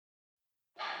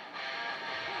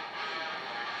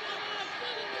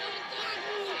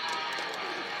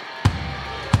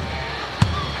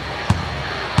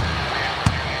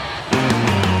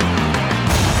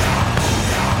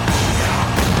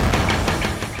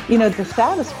The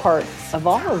saddest part of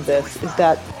all of this is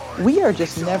that we are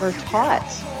just never taught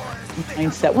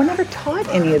mindset. We're never taught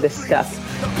any of this stuff.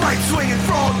 The bright swinging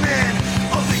frogman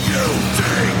of the UTT.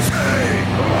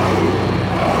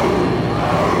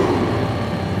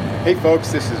 Hey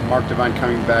folks, this is Mark Devine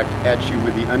coming back at you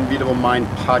with the Unbeatable Mind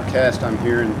podcast. I'm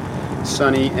here in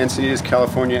sunny Encinitas,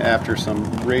 California after some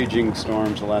raging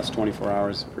storms the last 24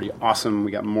 hours. Pretty awesome.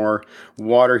 We got more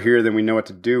water here than we know what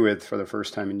to do with for the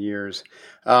first time in years.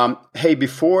 Hey,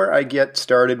 before I get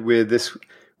started with this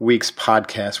week's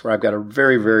podcast, where I've got a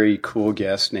very, very cool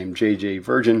guest named JJ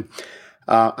Virgin,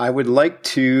 I would like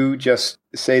to just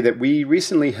say that we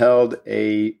recently held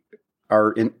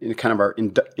our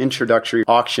introductory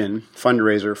auction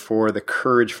fundraiser for the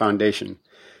Courage Foundation.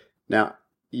 Now,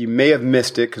 you may have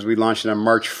missed it because we launched it on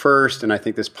March 1st, and I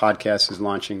think this podcast is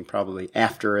launching probably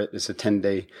after it. It's a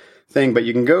 10-day thing, but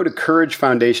you can go to Courage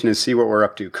Foundation and see what we're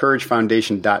up to,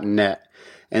 couragefoundation.net.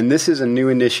 And this is a new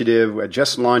initiative. I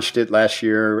just launched it last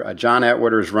year. John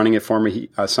Atwater is running it for me.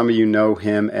 Some of you know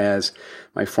him as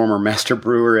my former master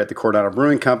brewer at the Coronado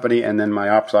Brewing Company, and then my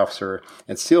ops officer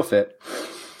at SealFit.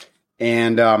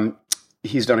 And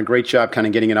he's done a great job kind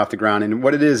of getting it off the ground. And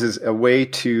what it is a way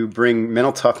to bring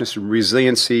mental toughness,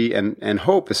 resiliency, and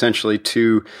hope, essentially,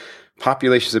 to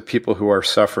populations of people who are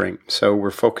suffering. So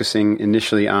we're focusing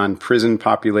initially on prison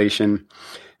population,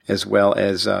 as well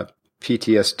as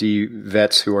PTSD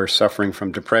vets who are suffering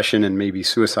from depression and maybe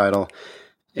suicidal,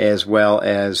 as well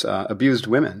as abused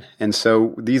women. And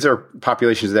so these are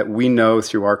populations that we know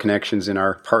through our connections and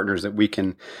our partners that we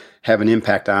can have an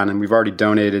impact on. And we've already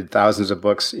donated thousands of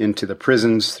books into the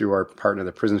prisons through our partner,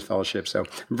 the Prisons Fellowship. So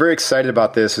I'm very excited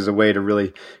about this as a way to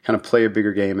really kind of play a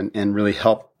bigger game and really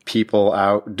help people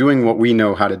out doing what we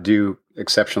know how to do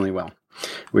exceptionally well,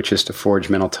 which is to forge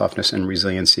mental toughness and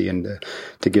resiliency and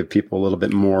to give people a little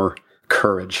bit more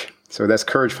courage. So that's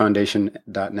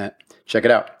couragefoundation.net. Check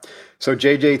it out. So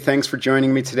JJ, thanks for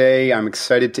joining me today. I'm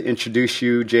excited to introduce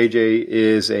you. JJ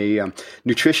is a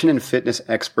nutrition and fitness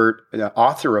expert,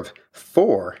 author of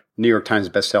 4 New York Times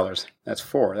bestsellers. That's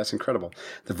 4. That's incredible.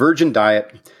 The Virgin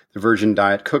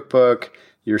Diet Cookbook,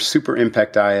 Your Super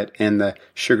Impact Diet, and the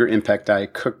Sugar Impact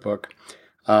Diet Cookbook.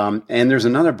 And there's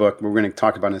another book we're going to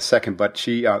talk about in a second, but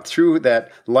she, through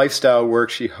that lifestyle work,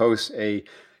 she hosts a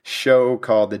show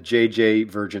called the JJ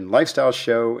Virgin Lifestyle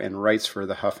Show and writes for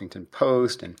the Huffington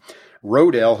Post and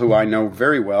Rodale, who I know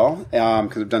very well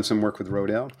because I've done some work with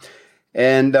Rodale.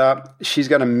 And she's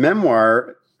got a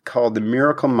memoir called The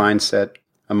Miracle Mindset,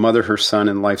 A Mother, Her Son,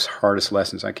 and Life's Hardest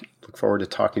Lessons. I look forward to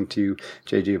talking to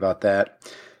JJ about that.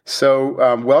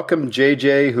 So welcome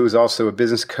JJ, who's also a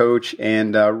business coach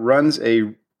and runs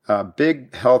a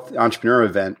big health entrepreneur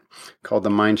event called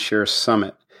the Mindshare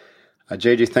Summit.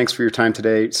 JJ, thanks for your time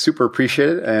today. Super appreciate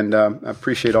it, and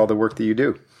appreciate all the work that you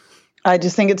do. I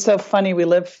just think it's so funny. We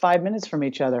live 5 minutes from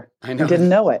each other. I know. I didn't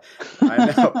know it.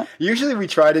 I know. Usually we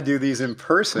try to do these in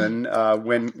person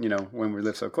when we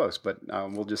live so close, but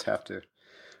we'll just have to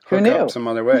hook up some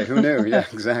other way. Who knew? Yeah,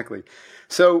 exactly.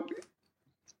 So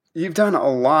you've done a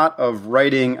lot of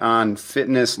writing on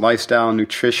fitness, lifestyle,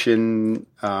 nutrition.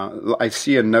 I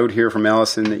see a note here from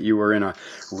Allison that you were in a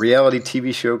reality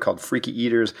TV show called Freaky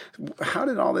Eaters. How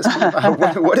did all this come about?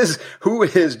 Who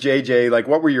is JJ? Like,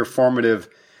 what were your formative,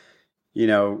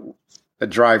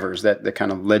 drivers that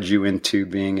kind of led you into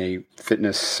being a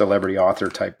fitness celebrity author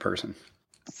type person?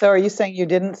 So are you saying you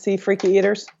didn't see Freaky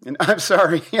Eaters? And I'm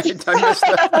sorry. I missed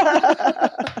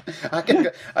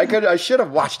that. I should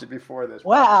have watched it before this.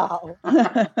 Wow.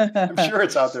 I'm sure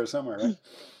it's out there somewhere, right?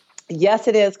 Yes,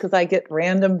 it is, because I get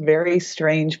random, very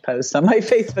strange posts on my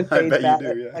Facebook page. I bet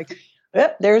you do, yeah. Like,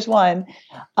 there's one.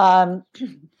 I've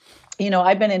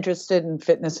been interested in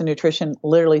fitness and nutrition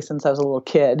literally since I was a little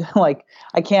kid. Like,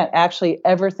 I can't actually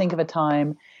ever think of a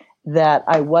time that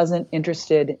I wasn't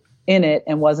interested in it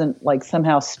and wasn't like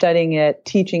somehow studying it,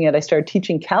 teaching it. I started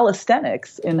teaching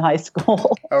calisthenics in high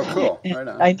school. Oh, cool. Right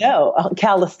on. I know,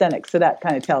 calisthenics. So that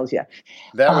kind of tells you.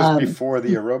 That was before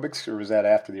the aerobics, or was that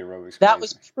after the aerobics? That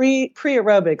was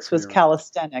pre-aerobics was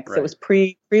calisthenics. Right. It was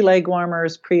pre leg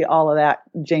warmers, pre all of that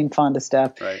Jane Fonda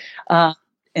stuff. Right.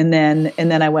 And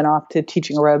then I went off to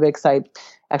teaching aerobics. I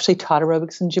actually taught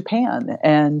aerobics in Japan.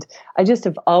 And I just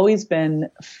have always been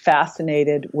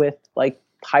fascinated with like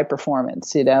high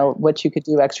performance, what you could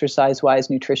do exercise wise,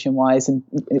 nutrition wise, and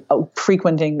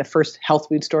frequenting the first health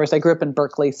food stores. I grew up in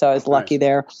Berkeley, so I was lucky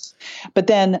there. But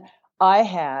then I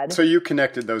had. So you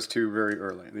connected those two very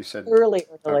early. You said early.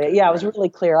 Okay, yeah, it was really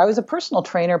clear. I was a personal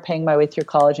trainer paying my way through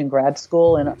college and grad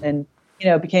school, and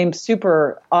it became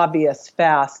super obvious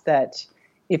fast that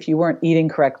if you weren't eating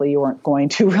correctly, you weren't going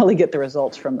to really get the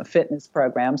results from a fitness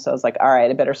program. So I was like, all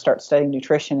right, I better start studying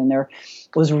nutrition. And there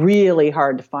was really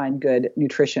hard to find good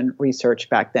nutrition research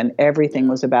back then. Everything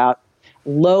was about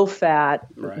low fat,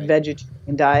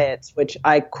 vegetarian diets, which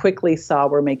I quickly saw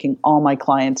were making all my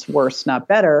clients worse, not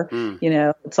better.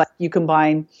 It's like you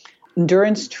combine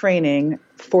endurance training,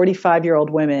 45-year-old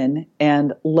women,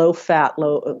 and low fat,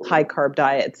 high carb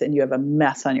diets, and you have a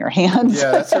mess on your hands.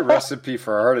 Yeah, that's a recipe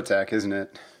for a heart attack, isn't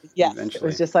it? Yes. Eventually. It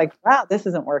was just like, wow, this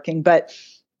isn't working. But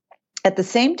at the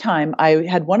same time, I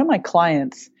had one of my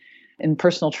clients in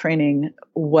personal training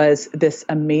was this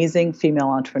amazing female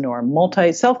entrepreneur,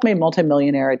 self-made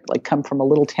multimillionaire, like come from a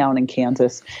little town in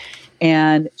Kansas.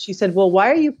 And she said, well, why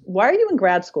are you in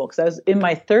grad school? Because I was in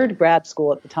my third grad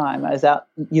school at the time. I was at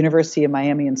University of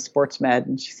Miami in sports med.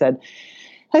 And I said,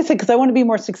 because I want to be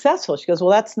more successful. She goes,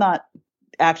 well,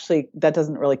 that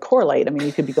doesn't really correlate. I mean,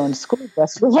 you could be going to school the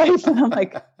rest of your life. And I'm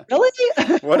like,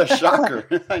 really? What a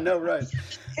shocker. I know, right.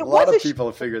 A lot of people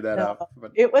have figured that out.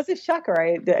 But it was a shocker.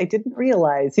 I didn't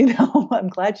realize, I'm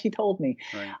glad she told me.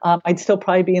 Right. I'd still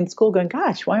probably be in school going,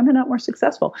 gosh, why am I not more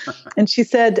successful? And she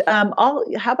said, how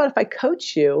about if I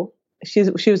coach you? She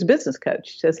was a business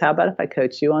coach. She says, how about if I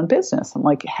coach you on business? I'm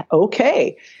like,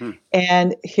 okay.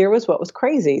 And here was what was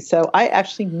crazy. So I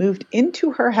actually moved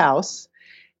into her house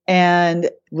and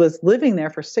was living there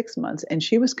for 6 months. And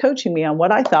she was coaching me on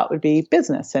what I thought would be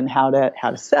business and how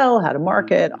to sell, how to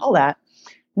market, all that.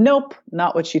 Nope,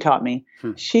 not what she taught me.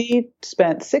 She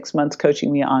spent 6 months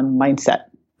coaching me on mindset.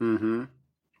 Mm-hmm.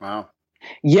 Wow.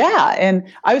 Yeah. And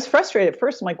I was frustrated at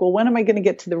first. I'm like, well, when am I going to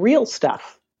get to the real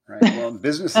stuff? Right. Well,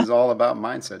 business is all about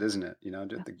mindset, isn't it?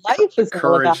 Life is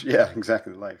courage. Yeah,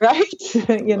 exactly. Life. Right.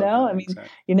 You're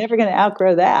never going to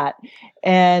outgrow that.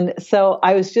 And so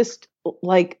I was just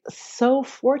like so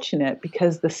fortunate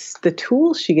because the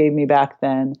tools she gave me back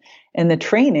then and the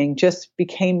training just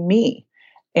became me.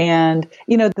 And,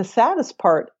 the saddest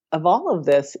part of all of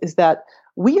this is that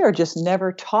we are just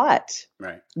never taught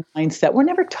mindset. We're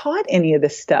never taught any of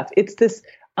this stuff. It's this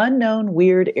unknown,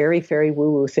 weird, airy-fairy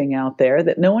woo-woo thing out there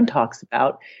that no one talks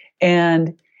about.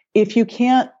 And if you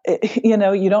can't, you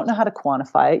don't know how to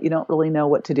quantify it, you don't really know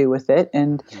what to do with it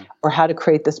or how to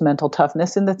create this mental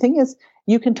toughness. And the thing is,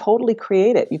 you can totally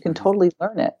create it. You can totally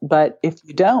learn it. But if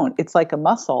you don't, it's like a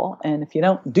muscle. And if you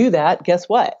don't do that, guess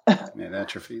what? It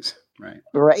atrophies. Right.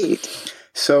 Right.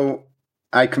 So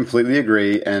I completely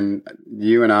agree. And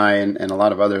you and I and a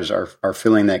lot of others are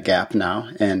filling that gap now.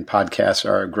 And podcasts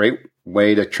are a great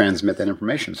way to transmit that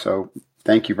information. So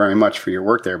thank you very much for your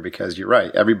work there, because you're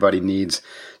right. Everybody needs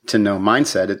to know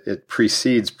mindset. It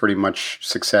precedes pretty much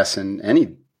success in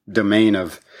any domain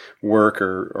of work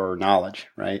or knowledge,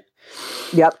 right?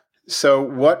 Yep. So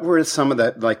what were some of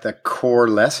the core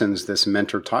lessons this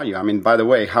mentor taught you? I mean, by the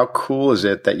way, how cool is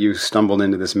it that you stumbled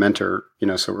into this mentor,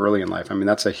 so early in life? I mean,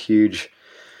 that's a huge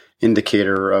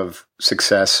indicator of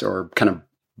success or kind of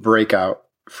breakout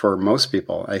for most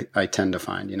people, I tend to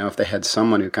find, if they had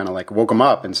someone who kind of like woke them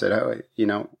up and said, oh,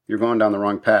 you're going down the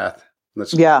wrong path.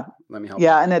 Let me help you.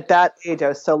 And at that age, I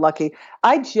was so lucky.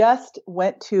 I just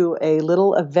went to a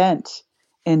little event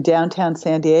in downtown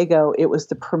San Diego. It was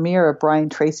the premiere of Brian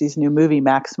Tracy's new movie,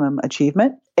 Maximum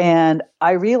Achievement. And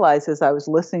I realized as I was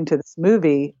listening to this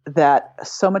movie that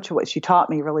so much of what she taught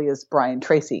me really is Brian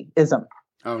Tracy-ism.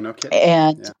 Oh, no kidding.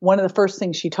 And one of the first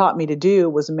things she taught me to do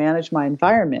was manage my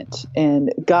environment.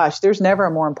 And gosh, there's never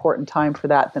a more important time for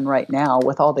that than right now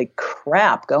with all the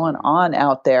crap going on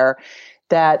out there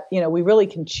that, we really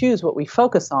can choose what we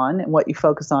focus on, and what you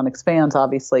focus on expands,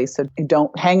 obviously. So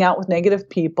don't hang out with negative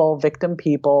people, victim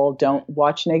people, don't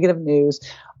watch negative news,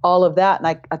 all of that. And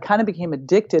I kind of became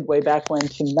addicted way back when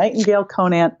to Nightingale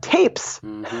Conant tapes.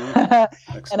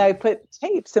 Mm-hmm. And I put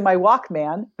tapes in my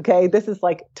Walkman. Okay. This is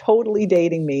like totally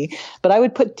dating me, but I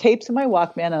would put tapes in my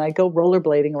Walkman and I'd go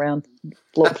rollerblading around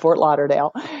Fort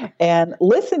Lauderdale and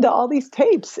listen to all these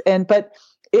tapes. But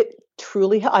it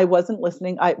truly, I wasn't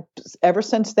listening. Ever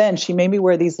since then, she made me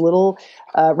wear these little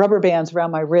rubber bands around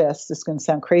my wrists. This is going to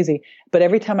sound crazy, but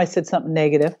every time I said something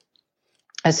negative,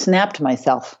 I snapped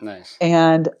myself. Nice.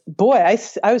 And boy,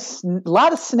 I was a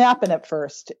lot of snapping at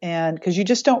first. And because you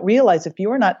just don't realize if you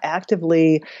are not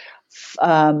actively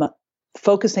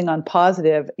focusing on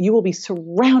positive, you will be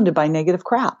surrounded by negative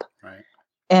crap. Right.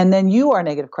 And then you are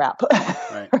negative crap.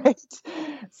 Right. Right.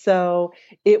 So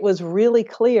it was really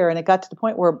clear. And it got to the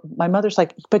point where my mother's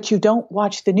like, but you don't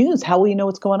watch the news. How will you know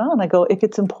what's going on? I go, if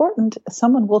it's important,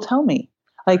 someone will tell me.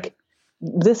 Like,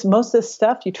 most of this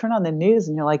stuff, you turn on the news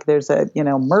and you're like, there's a,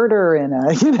 murder and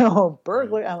a,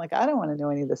 burglary. I'm like, I don't want to know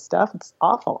any of this stuff. It's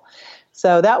awful.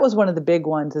 So that was one of the big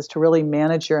ones, is to really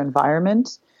manage your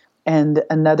environment. And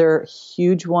another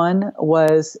huge one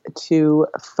was to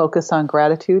focus on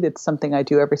gratitude. It's something I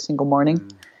do every single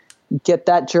morning. Get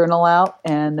that journal out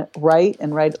and write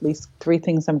at least 3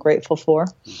 things I'm grateful for.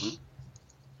 Nice.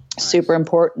 Super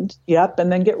important. Yep.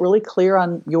 And then get really clear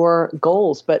on your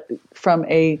goals, but from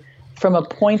a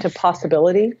point of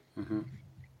possibility.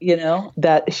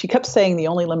 That she kept saying the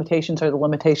only limitations are the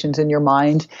limitations in your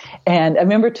mind. And I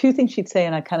remember 2 things she'd say,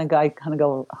 and I kind of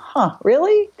go, huh,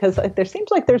 really? Because there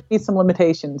seems like there'd be some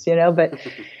limitations, but,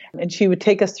 and she would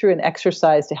take us through an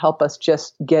exercise to help us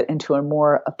just get into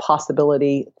a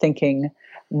possibility thinking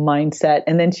mindset.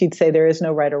 And then she'd say, there is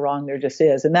no right or wrong, there just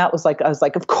is. And that was like, I was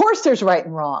like, of course there's right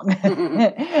and wrong.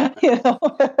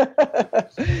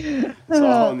 It's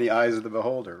all in the eyes of the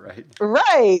beholder, right?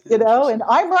 Right. And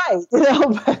I'm right,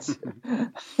 but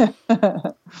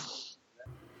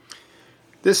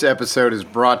This episode is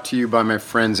brought to you by my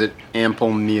friends at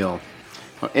Ample Meal.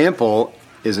 Now, Ample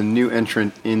is a new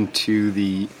entrant into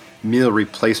the meal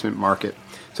replacement market.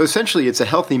 So essentially, it's a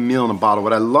healthy meal in a bottle.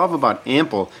 What I love about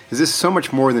Ample is this is so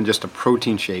much more than just a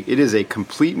protein shake. It is a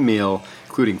complete meal,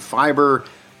 including fiber,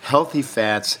 healthy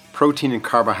fats, protein, and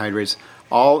carbohydrates,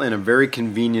 all in a very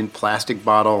convenient plastic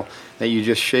bottle that you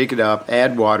just shake it up,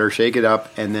 add water, shake it up,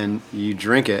 and then you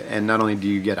drink it. And not only do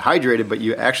you get hydrated, but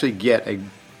you actually get a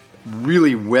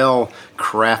really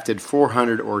well-crafted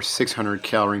 400 or 600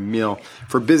 calorie meal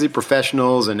for busy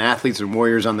professionals and athletes and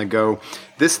warriors on the go.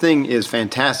 This thing is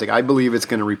fantastic. I believe it's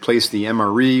going to replace the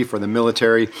MRE for the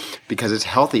military because it's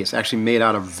healthy. It's actually made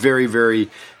out of very, very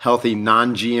healthy,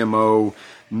 non-GMO,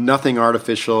 nothing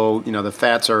artificial. The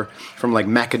fats are from like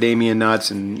macadamia nuts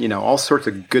and, all sorts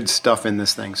of good stuff in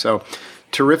this thing. So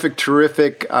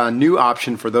terrific new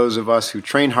option for those of us who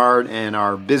train hard and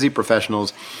are busy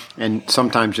professionals and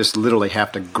sometimes just literally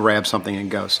have to grab something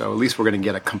and go. So at least we're going to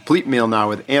get a complete meal now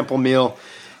with Ample Meal.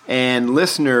 And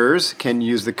listeners can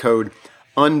use the code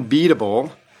UNBEATABLE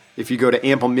if you go to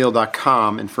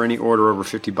amplemeal.com, and for any order over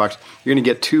 $50, you're going to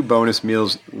get 2 bonus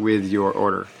meals with your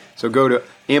order. So go to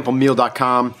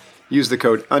amplemeal.com, use the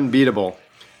code UNBEATABLE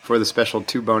for the special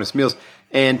 2 bonus meals.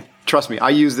 And trust me, I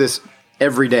use this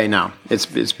every day now.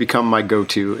 It's become my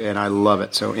go-to, and I love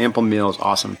it. So Ample Meal is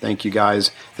awesome. Thank you,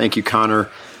 guys. Thank you, Connor,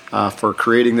 for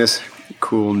creating this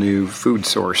cool new food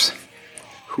source.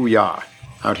 Hoo-yah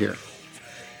out here.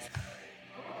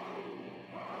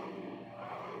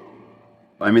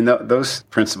 I mean, those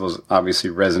principles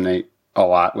obviously resonate a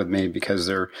lot with me because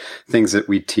they're things that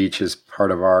we teach as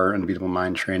part of our Unbeatable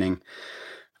Mind training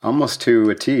almost to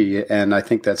a T. And I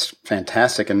think that's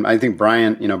fantastic. And I think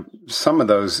Brian, some of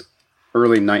those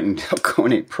early Nightingale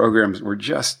Conate programs were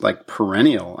just like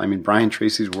perennial. I mean, Brian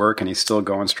Tracy's work, and he's still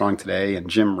going strong today, and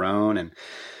Jim Rohn, and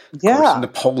of course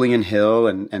Napoleon Hill,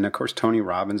 and of course Tony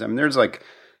Robbins. I mean, there's like,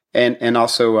 and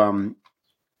also,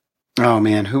 oh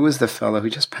man, who was the fellow who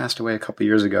just passed away a couple of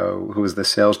years ago? Who was the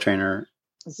sales trainer?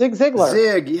 Zig Ziglar.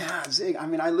 Zig. I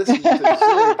mean, I listened to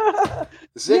Zig.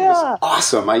 Zig was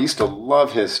awesome. I used to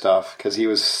love his stuff because he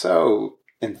was so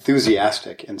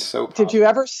enthusiastic and so powerful. Did you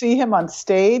ever see him on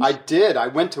stage? I did. I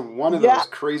went to one of those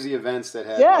crazy events that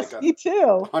had me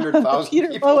too. 100,000 Peter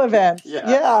people. Lowe events.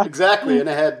 Yeah, exactly. And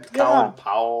it had Colin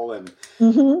Powell and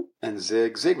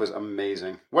Zig. Zig was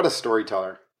amazing. What a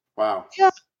storyteller. Wow.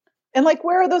 Yeah. And like,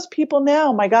 where are those people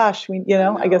now? My gosh,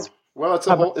 I guess. Well,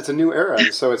 it's a new era,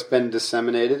 and so it's been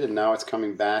disseminated, and now it's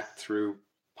coming back through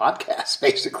podcasts,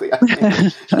 basically. I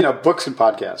think, books and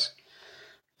podcasts.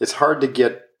 It's hard to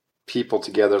get people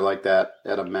together like that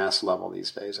at a mass level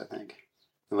these days, I think.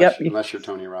 Unless you're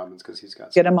Tony Robbins, because he's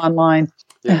got get him online.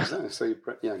 Yeah, exactly. So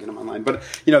get him online. But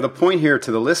the point here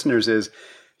to the listeners is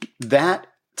that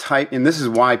type, and this is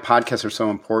why podcasts are so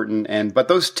important. But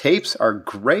those tapes are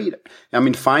great. I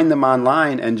mean, find them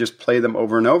online and just play them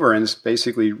over and over, and it's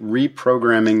basically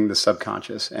reprogramming the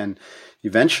subconscious. And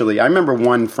eventually, I remember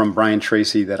one from Brian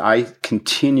Tracy that I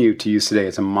continue to use today.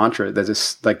 It's a mantra that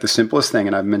is like the simplest thing,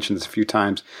 and I've mentioned this a few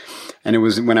times. And it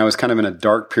was when I was kind of in a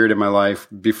dark period of my life,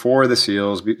 before the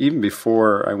SEALs, even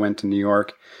before I went to New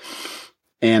York.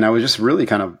 And I was just really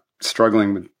kind of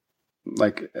struggling with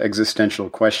like existential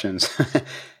questions.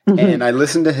 And I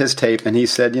listened to his tape, and he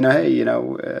said, hey,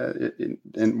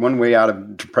 and one way out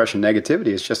of depression, negativity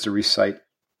is just to recite,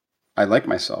 I like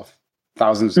myself.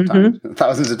 Thousands of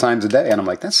times a day. And I'm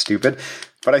like, that's stupid.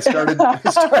 But I started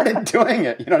doing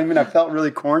it. You know what I mean? I felt really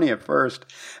corny at first.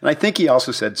 And I think he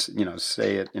also said,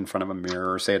 say it in front of a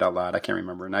mirror or say it out loud. I can't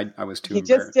remember. And I was too embarrassed.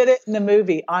 He just did it in the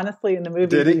movie. Honestly, in the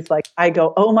movie, he's like, I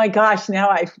go, oh my gosh, now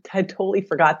I totally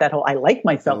forgot that whole, I like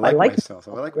myself. I like myself.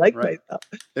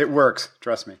 It works.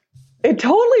 Trust me. It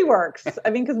totally works. I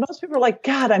mean, because most people are like,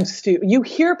 God, I'm stupid. You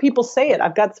hear people say it.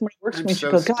 I've got somebody who works for me. She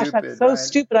goes, gosh, I'm so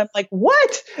stupid. I'm like,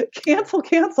 what? Cancel.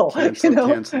 Cancel.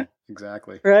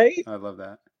 Exactly. Right? I love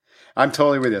that. I'm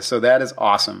totally with you. So that is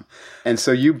awesome. And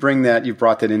so you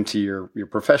brought that into your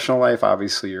professional life,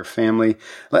 obviously your family.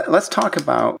 Let's talk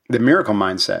about the miracle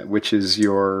mindset, which is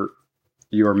your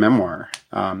memoir.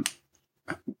 Tell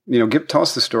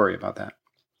us the story about that.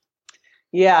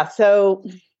 Yeah. So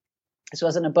this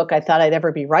wasn't a book I thought I'd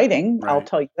ever be writing. Right. I'll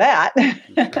tell you that.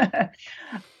 Okay.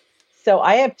 So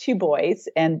I have two boys,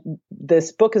 and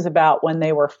this book is about when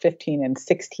they were 15 and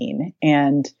 16.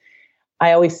 And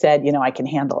I always said, I can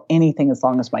handle anything as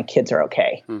long as my kids are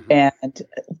okay. Mm-hmm. And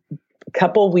a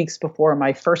couple of weeks before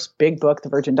my first big book, The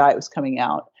Virgin Diet, was coming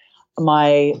out,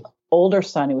 my older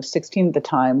son, who was 16 at the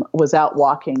time, was out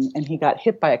walking, and he got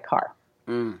hit by a car.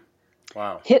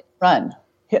 Wow. Hit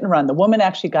and run. The woman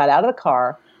actually got out of the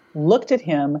car, looked at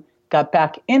him, got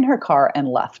back in her car, and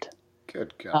left.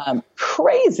 Good God.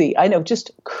 Crazy. I know,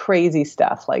 just crazy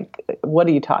stuff. Like, what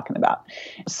are you talking about?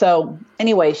 So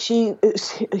anyway, he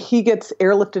gets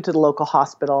airlifted to the local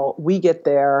hospital. We get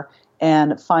there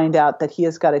and find out that he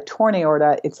has got a torn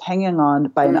aorta. It's hanging on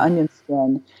by an onion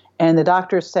skin. And the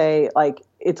doctors say, like,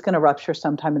 it's going to rupture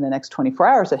sometime in the next 24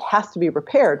 hours. It has to be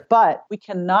repaired, but we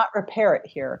cannot repair it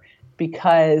here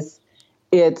because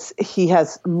he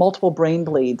has multiple brain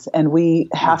bleeds, and we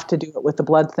have to do it with the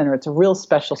blood thinner. It's a real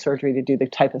special surgery to do the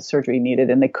type of surgery needed,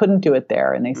 and they couldn't do it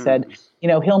there. And they said,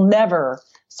 he'll never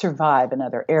survive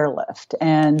another airlift.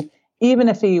 And even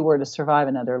if he were to survive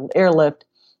another airlift,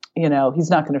 he's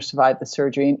not going to survive the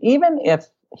surgery. And even if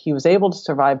he was able to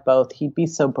survive both, he'd be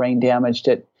so brain damaged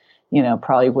it,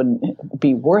 probably wouldn't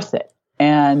be worth it.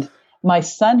 And my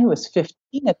son, who was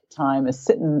 15 at the time, is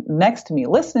sitting next to me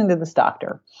listening to this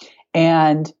doctor.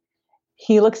 And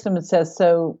he looks at him and says,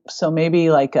 so maybe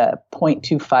like a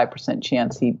 0.25%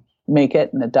 chance he'd make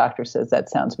it. And the doctor says, that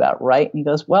sounds about right. And he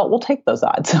goes, well, we'll take those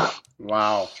odds.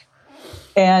 Wow.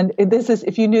 And this is,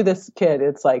 if you knew this kid,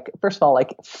 it's like, first of all,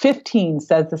 like 15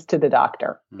 says this to the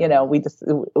doctor,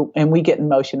 we get in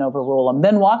motion, overrule him,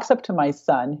 then walks up to my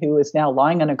son, who is now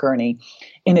lying on a gurney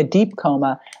in a deep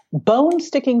coma, bone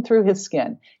sticking through his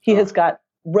skin. He has got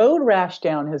road rash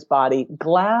down his body,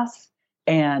 glass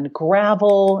and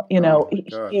gravel,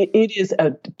 it is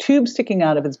a tube sticking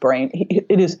out of his brain.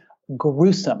 It is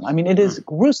gruesome. I mean, it is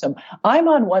gruesome. I'm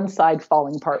on one side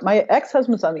falling apart. My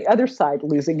ex-husband's on the other side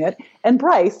losing it. And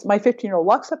Bryce, my 15-year-old,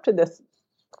 walks up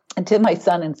to my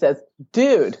son and says,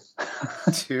 dude,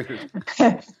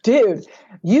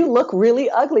 you look really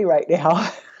ugly right now.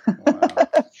 Wow.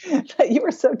 You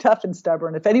are so tough and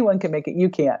stubborn. If anyone can make it, you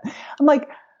can't. I'm like,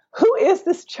 who is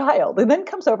this child? And then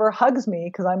comes over, hugs me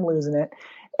because I'm losing it.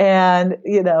 And,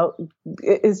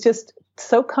 it's just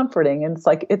so comforting. And it's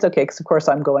like, it's okay. Because of course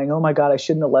I'm going, oh my God, I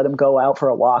shouldn't have let him go out for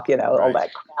a walk, right. All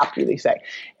that crap you say.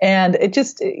 And it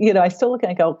just, I still look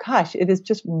and I go, gosh, it is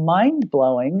just mind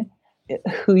blowing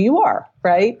who you are.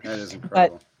 Right. That is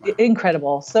incredible.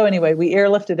 Incredible. So anyway, we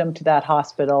airlifted him to that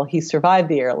hospital. He survived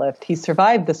the airlift. He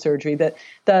survived the surgery.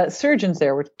 The surgeons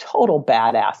there were total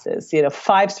badasses.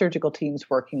 5 surgical teams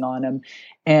working on him.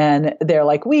 And they're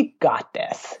like, we got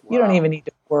this. Wow. You don't even need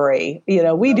to worry.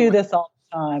 We do this all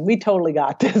the time. We totally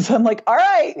got this. I'm like, all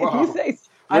right. Wow. If you say so.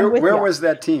 Where was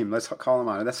that team? Let's call them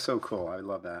on. That's so cool. I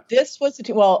love that. This was the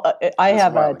team. Well, I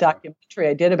have a documentary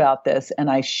I did about this,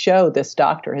 and I show this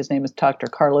doctor. His name is Dr.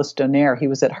 Carlos Donaire. He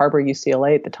was at Harbor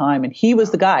UCLA at the time, and he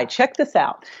was the guy. Check this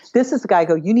out. This is the guy.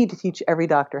 You need to teach every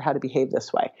doctor how to behave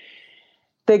this way.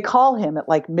 They call him at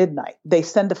like midnight. They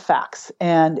send a fax,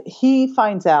 and he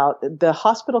finds out. The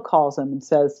hospital calls him and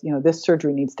says, this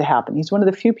surgery needs to happen. He's one of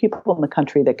the few people in the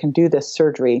country that can do this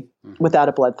surgery without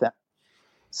a blood thinner.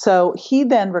 So he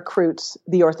then recruits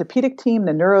the orthopedic team,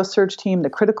 the neurosurge team, the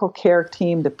critical care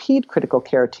team, the ped critical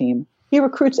care team. He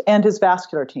recruits and his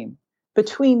vascular team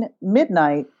between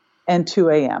midnight and 2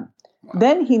 a.m. Wow.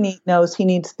 Then he knows he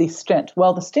needs the stent.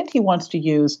 Well, the stent he wants to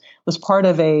use was part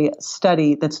of a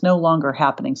study that's no longer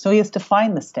happening. So he has to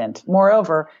find the stent.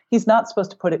 Moreover, he's not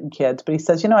supposed to put it in kids, but he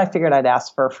says, I figured I'd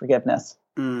ask for forgiveness.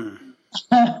 Yeah,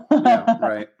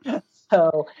 right.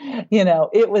 So,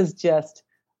 it was just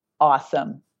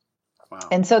awesome. Wow.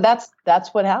 And so that's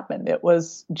what happened. It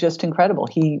was just incredible.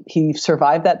 He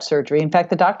survived that surgery. In fact,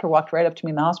 the doctor walked right up to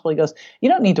me in the hospital. He goes, you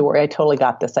don't need to worry. I totally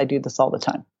got this. I do this all the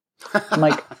time. I'm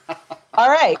like, all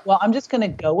right, well, I'm just going to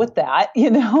go with that,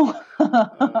 Oh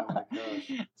my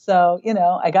gosh. So,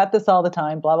 I got this all the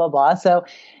time, blah, blah, blah. So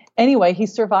Anyway, he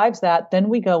survives that. Then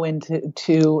we go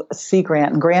to see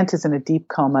Grant, and Grant is in a deep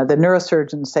coma. The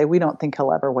neurosurgeons say, we don't think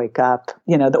he'll ever wake up.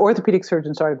 The orthopedic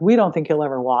surgeons are like, we don't think he'll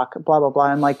ever walk, blah, blah, blah.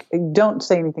 I'm like, don't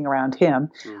say anything around him.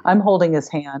 Mm-hmm. I'm holding his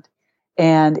hand,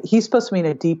 and he's supposed to be in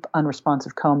a deep,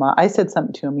 unresponsive coma. I said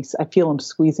something to him. I feel him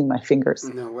squeezing my fingers.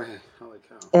 No way. Holy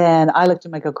cow. And I looked at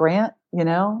him, I go, Grant,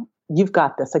 you've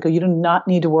got this. I go, you do not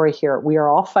need to worry here. We are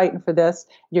all fighting for this.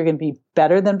 You're going to be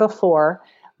better than before.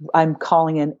 I'm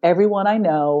calling in everyone I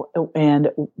know,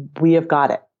 and we have got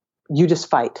it. You just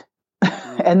fight.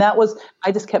 And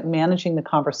I just kept managing the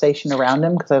conversation around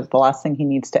him, because the last thing he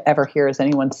needs to ever hear is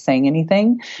anyone saying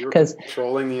anything. Because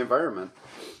controlling the environment.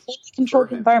 Control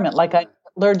the environment, like I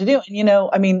learned to do.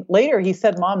 And, later he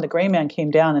said, Mom, the gray man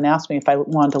came down and asked me if I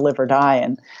wanted to live or die.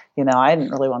 And, I didn't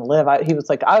really want to live. He was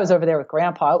like, I was over there with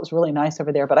Grandpa. It was really nice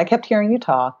over there, but I kept hearing you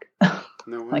talk.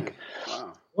 No way. Like,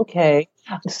 wow. Okay.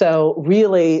 So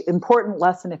really important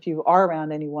lesson, if you are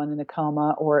around anyone in a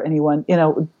coma or anyone,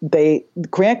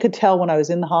 Grant could tell when I was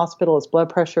in the hospital, his blood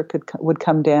pressure would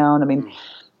come down. I mean,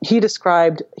 he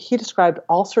described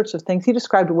all sorts of things. He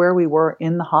described where we were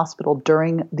in the hospital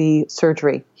during the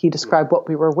surgery. He described what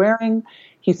we were wearing.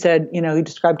 He said, he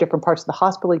described different parts of the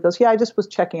hospital. He goes, yeah, I just was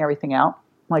checking everything out.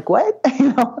 I'm like, what?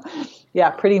 Yeah,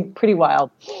 pretty wild.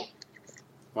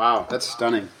 Wow. That's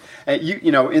stunning. And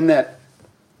in that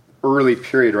early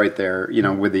period right there,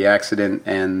 with the accident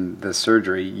and the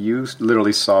surgery, you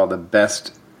literally saw the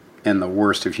best and the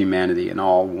worst of humanity in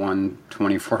all one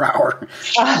 24-hour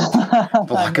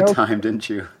block of time, didn't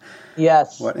you?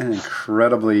 Yes. What an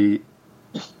incredibly,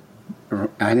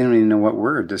 I didn't even know what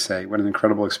word to say. What an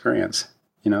incredible experience,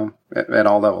 at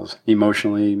all levels,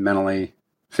 emotionally, mentally,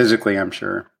 physically, I'm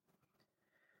sure.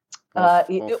 Both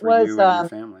it for was, you and your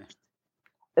family.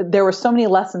 There were so many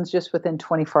lessons just within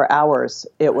 24 hours.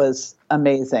 It was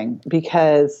amazing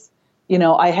because,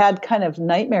 I had kind of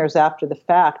nightmares after the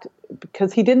fact,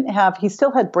 because he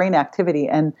still had brain activity.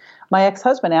 And my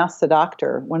ex-husband asked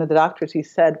one of the doctors, he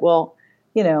said, well,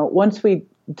 once we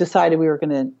decided we were going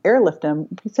to airlift him,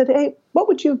 he said, hey, what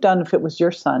would you have done if it was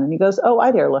your son? And he goes, oh,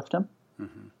 I'd airlift him.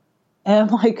 Mm-hmm. And I'm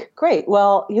like, great.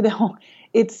 Well,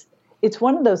 it's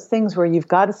one of those things where you've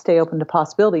got to stay open to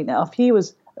possibility. Now, if he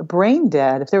was brain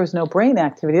dead, if there was no brain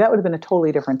activity, that would have been a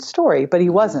totally different story, but he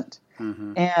wasn't.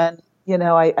 Mm-hmm. And,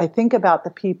 I think about the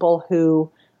people who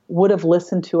would have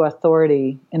listened to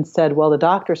authority and said, well, the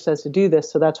doctor says to do this,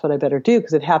 so that's what I better do,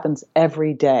 because it happens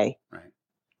every day. Right.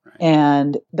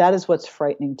 And that is what's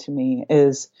frightening to me,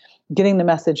 is getting the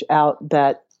message out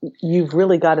that you've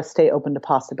really got to stay open to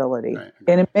possibility. Right.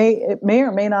 And it may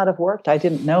or may not have worked. I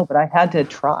didn't know, but I had to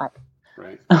try.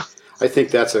 Right. I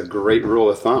think that's a great rule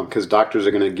of thumb, because doctors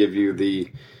are going to give you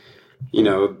the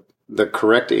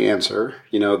correct answer,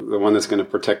 the one that's going to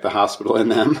protect the hospital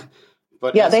and them.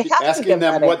 But yeah, asking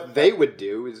them what they would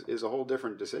do is a whole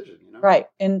different decision. Right.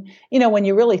 And, when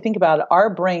you really think about it, our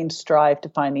brains strive to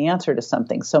find the answer to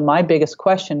something. So my biggest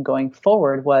question going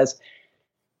forward was,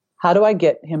 how do I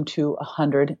get him to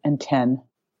 110%?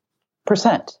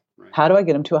 How do I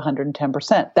get him to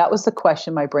 110%? That was the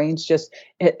question my brain's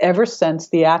ever since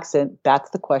the accident,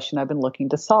 that's the question I've been looking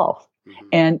to solve. Mm-hmm.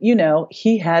 And,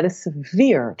 he had a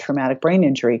severe traumatic brain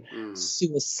injury,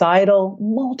 suicidal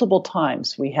multiple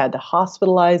times. We had to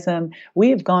hospitalize him.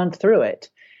 We have gone through it.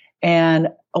 And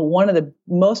one of the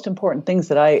most important things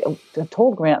that I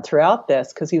told Grant throughout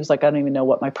this, because he was like, I don't even know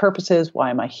what my purpose is. Why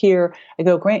am I here? I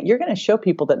go, Grant, you're going to show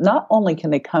people that not only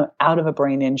can they come out of a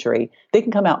brain injury, they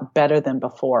can come out better than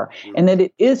before. Mm-hmm. And that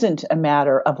it isn't a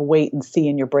matter of wait and see,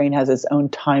 and your brain has its own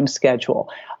time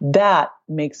schedule. That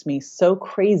makes me so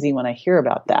crazy when I hear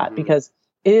about that, because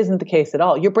it isn't the case at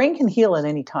all. Your brain can heal at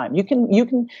any time. You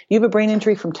have a brain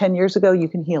injury from 10 years ago, you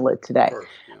can heal it today. Sure.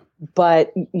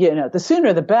 But, the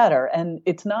sooner the better. And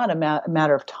it's not a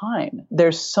matter of time.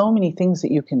 There's so many things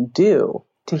that you can do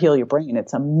to heal your brain.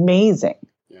 It's amazing.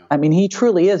 Yeah. I mean, he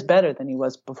truly is better than he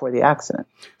was before the accident.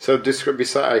 So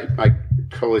I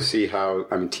totally see how,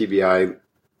 TBI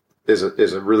is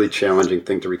a really challenging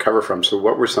thing to recover from. So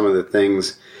what were some of the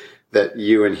things that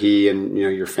you and he and,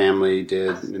 your family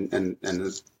did and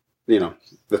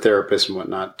the therapist and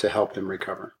whatnot to help him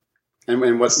recover? And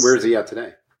where is he at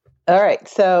today? All right.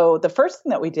 So the first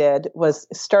thing that we did was,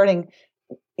 starting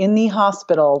in the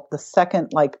hospital, the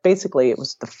second, basically it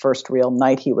was the first real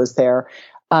night he was there.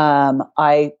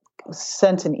 I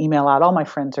sent an email out. All my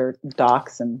friends are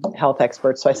docs and health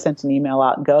experts. So I sent an email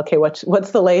out and go, okay, what's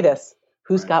the latest?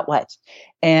 Who's got what?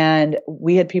 And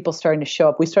we had people starting to show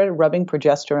up. We started rubbing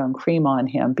progesterone cream on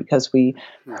him because we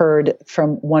heard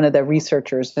from one of the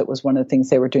researchers that was one of the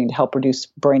things they were doing to help reduce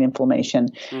brain inflammation.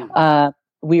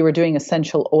 we were doing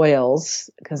essential oils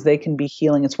because they can be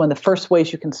healing. It's one of the first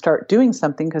ways you can start doing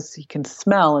something because you can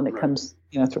smell and it comes,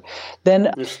 through. Then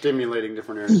they're stimulating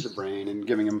different areas of the brain and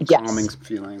giving them yes. calming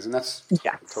feelings. And that's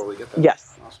totally get that.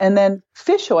 Yes. Awesome. And then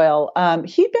fish oil,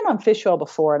 he'd been on fish oil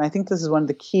before. And I think this is one of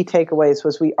the key takeaways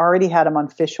was we already had him on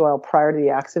fish oil prior to the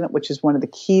accident, which is one of the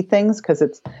key things because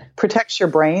it protects your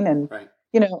brain. And,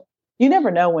 you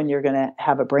never know when you're going to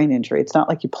have a brain injury. It's not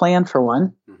like you plan for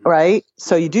one, right?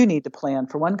 So you do need to plan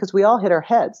for one because we all hit our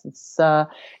heads. It's, a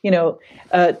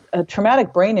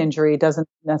traumatic brain injury doesn't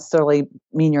necessarily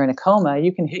mean you're in a coma.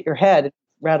 You can hit your head,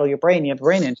 rattle your brain, you have a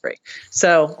brain injury.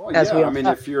 So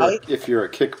if you're a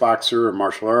kickboxer or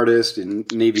martial artist in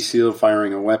Navy SEAL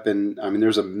firing a weapon,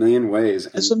 there's a million ways.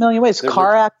 There's a million ways.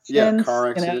 Car accidents.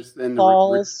 Car accidents. And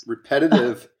falls.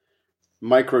 Repetitive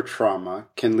micro trauma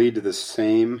can lead to the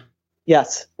same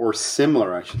yes. or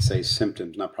similar, I should say,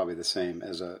 symptoms, not probably the same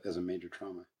as a major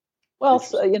trauma. Well,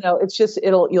 so, it's just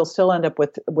you'll still end up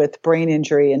with brain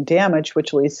injury and damage,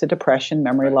 which leads to depression,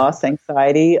 memory loss,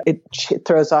 anxiety. It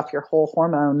throws off your whole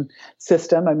hormone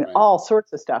system. All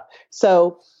sorts of stuff.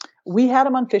 So we had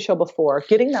him on fish oil before.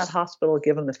 Getting that hospital to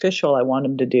give him the fish oil I want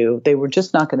him to do, they were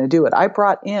just not going to do it. I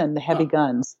brought in the heavy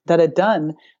guns that had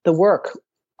done the work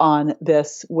on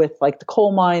this with like the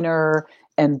coal miner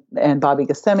and Bobby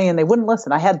Gosemi, and they wouldn't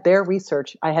listen. I had their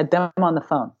research. I had them on the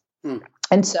phone.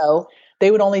 And so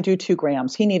they would only do 2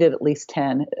 grams. He needed at least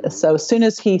 10. So as soon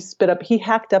as he he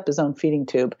hacked up his own feeding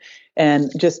tube.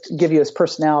 And just to give you his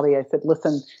personality, I said,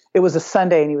 listen, it was a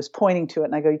Sunday and he was pointing to it.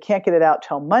 And I go, you can't get it out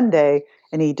till Monday.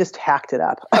 And he just hacked it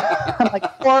up. I'm like,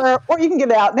 or you can get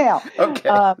it out now.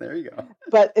 Okay, there you go.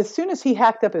 But as soon as he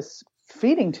hacked up his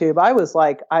feeding tube,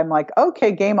 I'm like,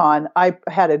 okay, game on. I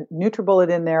had a NutriBullet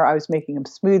in there. I was making him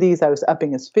smoothies. I was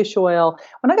upping his fish oil.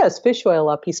 When I got his fish oil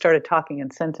up, he started talking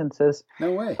in sentences.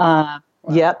 No way. Wow.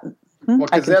 Yep. Well,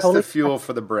 because that's the fuel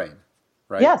for the brain,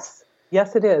 right? Yes.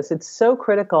 Yes, it is. It's so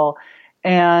critical.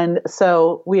 And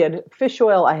so we had fish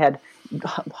oil. I had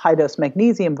high dose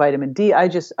magnesium, vitamin D. I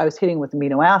was hitting with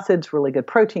amino acids, really good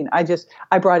protein.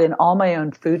 I brought in all my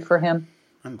own food for him.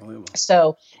 Unbelievable.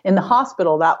 So in the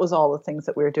hospital, that was all the things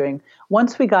that we were doing.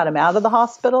 Once we got him out of the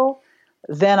hospital,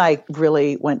 then I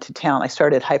really went to town. I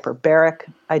started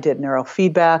hyperbaric. I did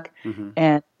neurofeedback,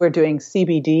 and we're doing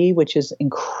CBD, which is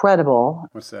incredible.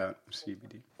 What's that,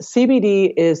 CBD?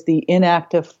 CBD is the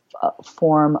inactive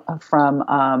form of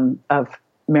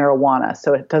marijuana.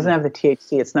 So it doesn't have the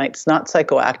THC. It's not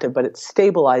psychoactive, but it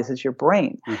stabilizes your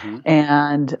brain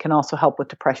and can also help with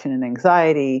depression and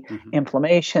anxiety,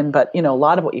 inflammation. But, a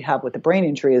lot of what you have with the brain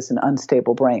injury is an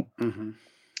unstable brain.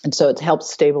 And so it helps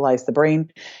stabilize the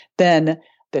brain. Then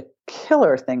the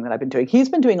killer thing that I've been doing, he's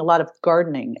been doing a lot of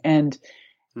gardening. And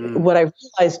what I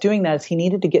realized doing that is he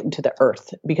needed to get into the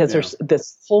earth because there's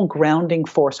this full grounding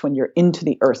force when you're into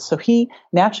the earth. So he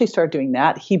naturally started doing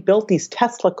that. He built these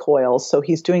Tesla coils. So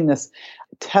he's doing this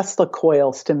Tesla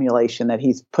coil stimulation that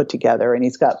he's put together. And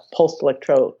he's got pulsed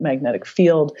electromagnetic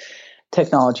field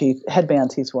technology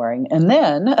headbands he's wearing. And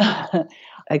then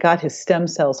I got his stem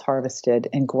cells harvested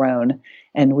and grown.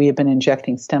 And we have been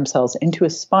injecting stem cells into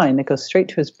his spine that goes straight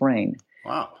to his brain.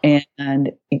 Wow.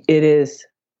 And it is...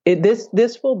 This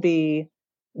will be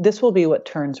what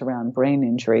turns around brain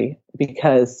injury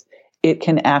because it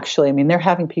can actually, they're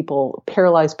having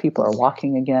paralyzed people are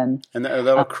walking again. And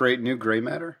that'll create new gray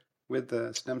matter with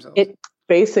the stem cells? It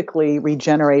basically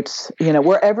regenerates,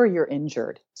 wherever you're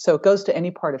injured. So it goes to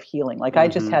any part of healing. Like I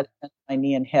just had my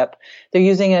knee and hip. They're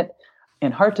using it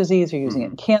in heart disease. They're using it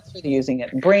in cancer. They're using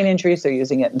it in brain injuries. They're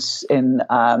using it in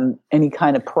any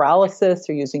kind of paralysis.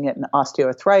 They're using it in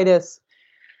osteoarthritis.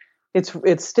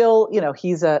 It's still,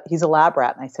 he's a lab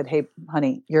rat. And I said, hey,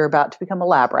 honey, you're about to become a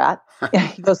lab rat.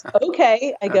 He goes,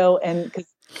 okay. I go, and cause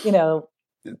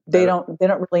they don't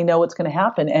really know what's going to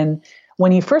happen. And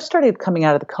when he first started coming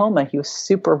out of the coma, he was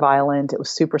super violent. It was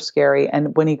super scary.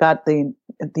 And when he got the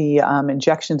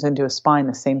injections into his spine,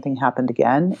 the same thing happened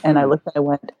again. And I looked and I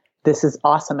went, this is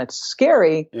awesome. It's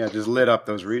scary. Yeah. Just lit up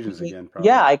those regions again. Probably.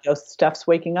 Yeah. I go, stuff's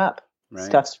waking up. Right.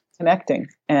 Stuff's connecting.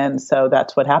 And so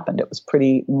that's what happened. It was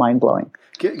pretty mind-blowing.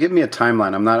 Give me a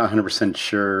timeline. I'm not 100%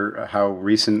 sure how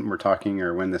recent we're talking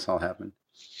or when this all happened.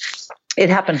 It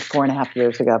happened 4.5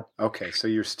 years ago. Okay. So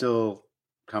you're still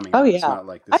coming. Oh, out. yeah. It's not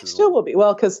like I still will be.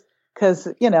 Well, because,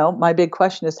 my big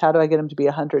question is how do I get him to be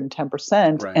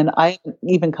 110%? Right. And I haven't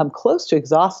even come close to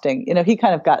exhausting. He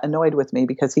kind of got annoyed with me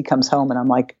because he comes home and I'm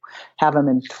like, have him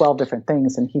in 12 different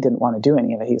things. And he didn't want to do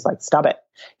any of it. He's like, stop it.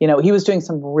 He was doing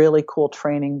some really cool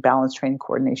training, balance training,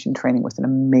 coordination training with an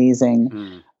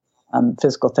amazing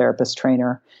physical therapist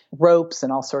trainer, ropes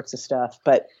and all sorts of stuff.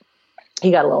 But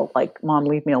he got a little like, Mom,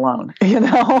 leave me alone,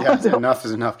 Yeah, So, enough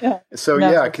is enough. yeah. So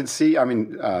No. yeah, I can see. I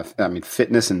mean,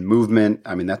 fitness and movement.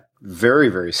 I mean, that's very,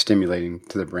 very stimulating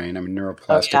to the brain. I mean,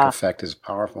 neuroplastic yeah. effect is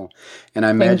powerful. And I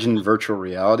Things imagine virtual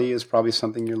reality is probably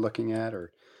something you're looking at,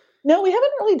 or No, we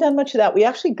haven't really done much of that. We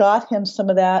actually got him some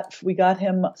of that. We got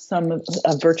him some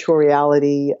virtual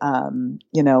reality,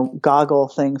 goggle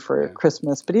thing for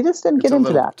Christmas, but he just didn't get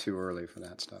into that. Too early for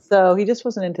that stuff. So he just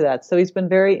wasn't into that. So he's been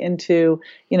very into,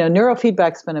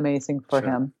 neurofeedback's been amazing for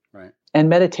him. Right. And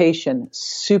meditation,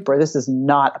 super. This is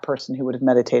not a person who would have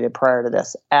meditated prior to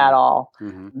this at all.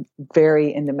 Mm-hmm.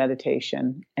 Very into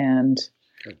meditation and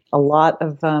a lot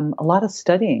of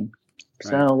studying.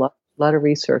 So a lot of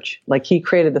research. Like he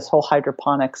created this whole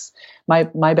hydroponics.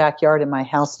 My backyard in my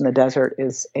house in the desert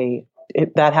is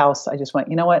that house. I just went,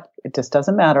 you know what? It just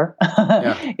doesn't matter.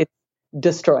 It's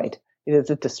destroyed. It is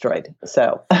destroyed.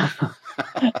 So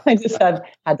I just had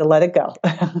to let it go.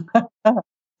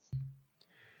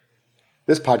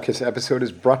 This podcast episode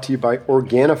is brought to you by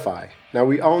Organifi. Now,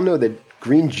 we all know that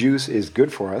green juice is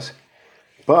good for us,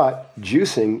 but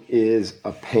juicing is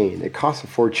a pain. It costs a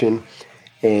fortune,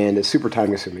 and it's super time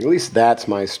consuming. At least that's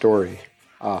my story.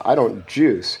 I don't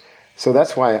juice, so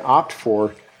that's why I opt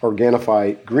for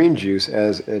Organifi green juice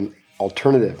as an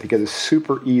alternative, because it's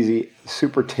super easy,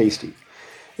 super tasty.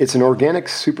 It's an organic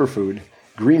superfood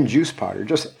green juice powder.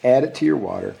 Just add it to your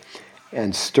water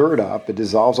and stir it up. It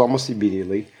dissolves almost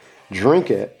immediately.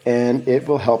 Drink it, and it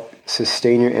will help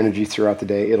sustain your energy throughout the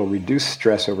day. It'll reduce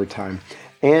stress over time.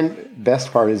 And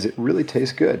best part is it really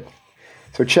tastes good.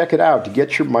 So check it out. To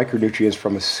get your micronutrients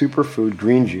from a superfood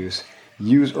green juice,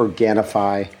 use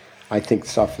Organifi. I think the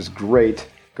stuff is great.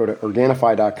 Go to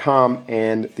Organifi.com,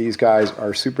 and these guys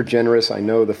are super generous. I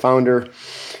know the founder,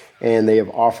 and they have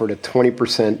offered a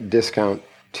 20% discount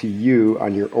to you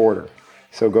on your order.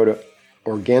 So go to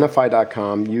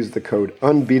Organifi.com, use the code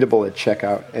UNBEATABLE at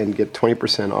checkout, and get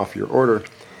 20% off your order.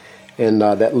 And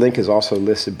that link is also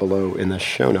listed below in the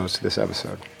show notes to this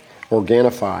episode.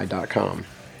 Organifi.com.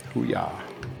 Hoo-yah.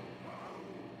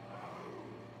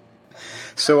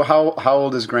 So how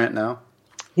old is Grant now?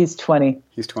 He's 20.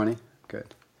 He's 20?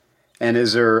 Good. And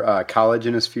is there college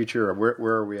in his future, or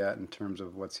where are we at in terms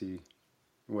of what his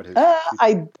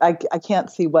I can't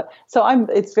see what. So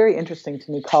it's very interesting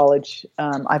to me, college.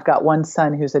 I've got one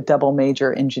son who's a double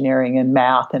major engineering and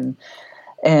math, and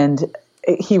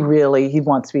he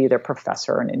wants to be either a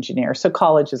professor or an engineer. So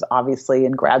college is obviously,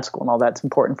 in grad school and all that's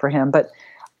important for him. But,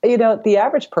 the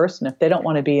average person, if they don't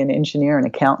want to be an engineer, an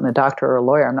accountant, a doctor, or a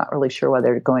lawyer, I'm not really sure why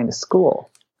they're going to school.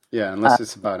 Yeah, unless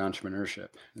it's about entrepreneurship.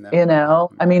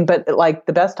 I mean, but like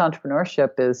the best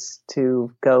entrepreneurship is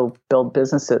to go build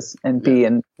businesses and be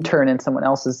an intern in someone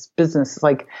else's business.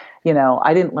 Like,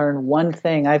 I didn't learn one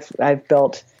thing. I've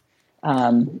built,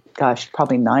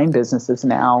 probably 9 businesses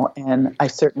now, and I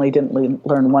certainly didn't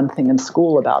learn one thing in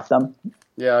school about them.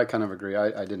 Yeah, I kind of agree.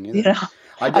 I didn't either.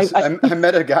 I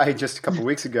met a guy just a couple of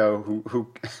weeks ago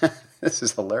who this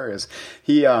is hilarious.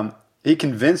 He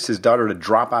convinced his daughter to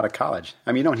drop out of college.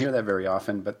 I mean, you don't hear that very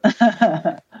often, but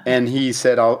and he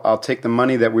said, "I'll take the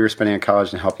money that we were spending at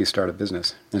college and help you start a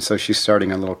business." And so she's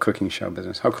starting a little cooking show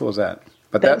business. How cool is that?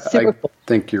 But I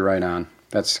think you're right on.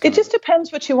 It just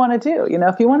depends what you want to do.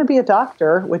 If you want to be a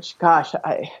doctor, which, gosh,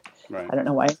 I don't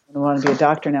know why you want to be a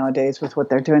doctor nowadays with what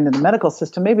they're doing to the medical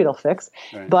system. Maybe it'll fix.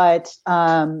 Right. But,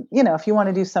 if you want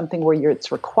to do something where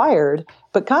it's required,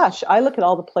 but gosh, I look at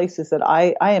all the places that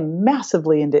I am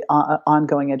massively into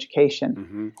ongoing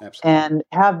education and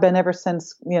have been ever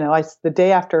since, the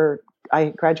day after I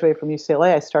graduated from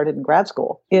UCLA, I started in grad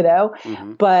school,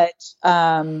 but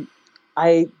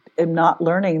I am not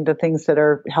learning the things that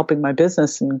are helping my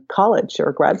business in college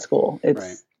or grad school.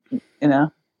 It's,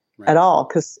 at all,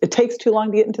 because it takes too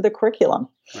long to get into the curriculum.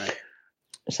 Right.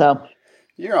 So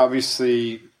you're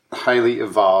obviously highly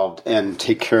evolved and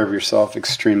take care of yourself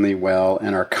extremely well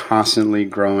and are constantly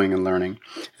growing and learning.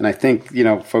 And I think,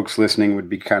 folks listening would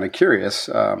be kind of curious.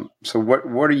 So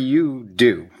what do you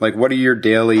do? Like, what are your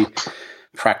daily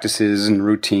practices and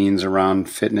routines around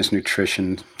fitness,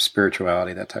 nutrition,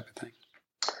 spirituality, that type of thing?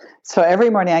 So every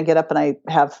morning I get up and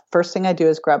first thing I do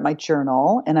is grab my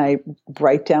journal and I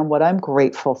write down what I'm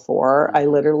grateful for. I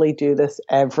literally do this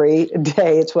every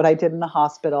day. It's what I did in the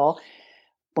hospital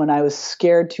when I was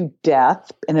scared to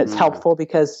death. And it's helpful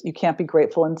because you can't be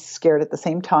grateful and scared at the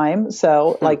same time.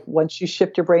 So like once you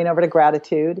shift your brain over to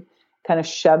gratitude, kind of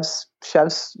shoves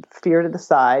fear to the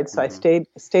side. So I stayed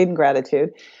in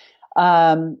gratitude.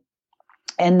 And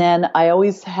then I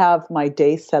always have my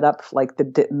day set up like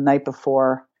the night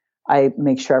before. I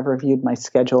make sure I've reviewed my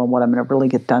schedule and what I'm going to really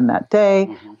get done that day.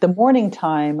 Mm-hmm. The morning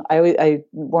time,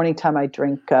 I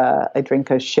drink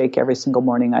a shake every single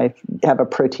morning. I have a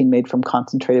protein made from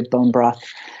concentrated bone broth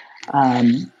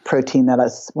protein. That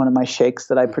is one of my shakes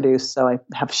that I produce. So I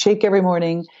have a shake every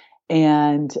morning,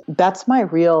 and that's my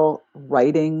real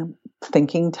writing,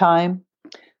 thinking time.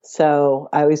 So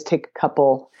I always take a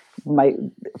couple.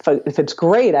 If it's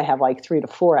great, I have like 3 to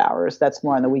 4 hours. That's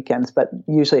more on the weekends, but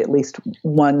usually at least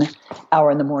 1 hour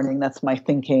in the morning. That's my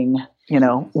thinking,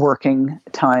 working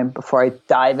time before I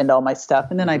dive into all my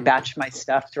stuff. And then I batch my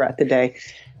stuff throughout the day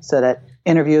so that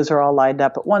interviews are all lined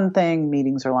up at one thing,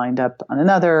 meetings are lined up on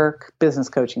another, business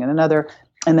coaching on another.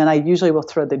 And then I usually will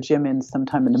throw the gym in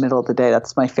sometime in the middle of the day.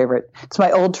 That's my favorite. It's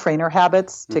my old trainer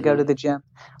habits to go to the gym,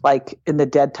 like in the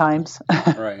dead times.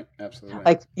 Right, absolutely.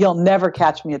 Like you'll never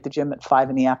catch me at the gym at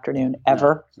 5 p.m.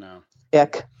 ever. No.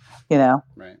 Ick,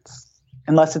 Right.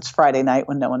 Unless it's Friday night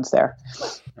when no one's there.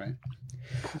 Right.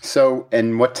 So,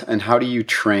 and how do you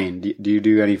train? Do you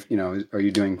do any, are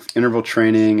you doing interval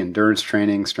training, endurance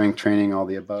training, strength training, all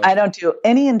the above? I don't do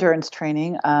any endurance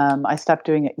training. I stopped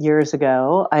doing it years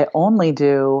ago. I only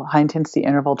do high intensity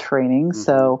interval training. Mm-hmm.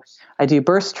 So I do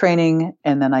burst training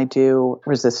and then I do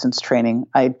resistance training.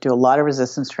 I do a lot of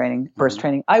resistance training, burst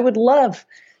training. I would love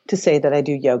to say that I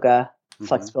do yoga,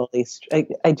 flexibility.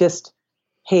 I just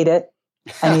hate it.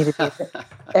 I need to do it.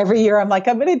 Every year I'm like,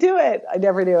 I'm going to do it. I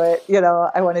never do it.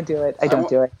 I want to do it. I don't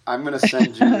do it. I'm going to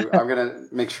send you, I'm going to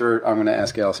make sure, I'm going to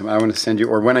ask Allison, I want to send you,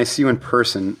 or when I see you in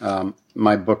person,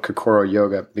 my book, Kokoro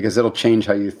Yoga, because it'll change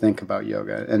how you think about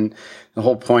yoga. And the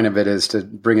whole point of it is to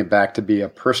bring it back to be a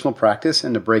personal practice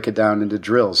and to break it down into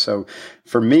drills. So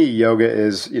for me, yoga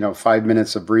is, 5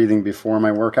 minutes of breathing before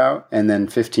my workout and then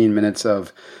 15 minutes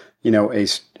of,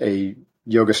 a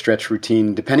yoga stretch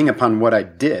routine, depending upon what I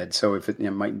did. So if it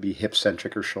might be hip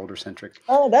centric or shoulder centric.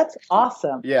 Oh, that's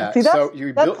awesome. Yeah. See,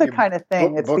 that's the kind of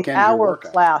thing. It's the hour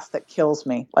class that kills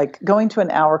me. Like going to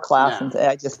an hour class and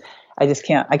I just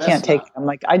can't. I can't take it. I'm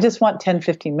like, I just want 10,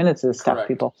 15 minutes of this stuff,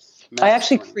 people. I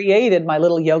actually created my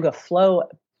little yoga flow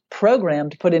program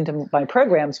to put into my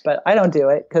programs, but I don't do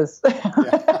it because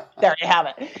there you have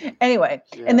it. Anyway,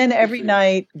 and then every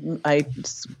night I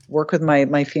work with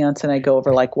my fiance and I go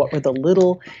over like what were the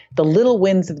little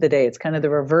wins of the day. It's kind of the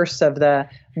reverse of the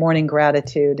morning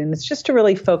gratitude, and it's just to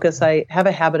really focus. I have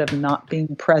a habit of not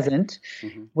being present,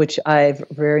 which I've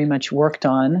very much worked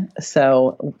on.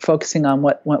 So focusing on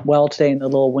what went well today and the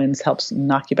little wins helps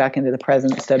knock you back into the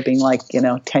present instead of being like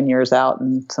 10 years out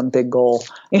and some big goal.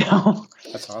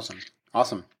 That's awesome.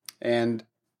 Awesome. And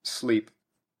sleep.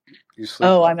 You sleep?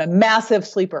 Oh, I'm a massive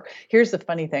sleeper. Here's the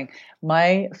funny thing.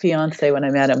 My fiance, when I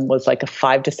met him, was like a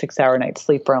 5 to 6 hour night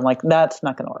sleeper. I'm like, that's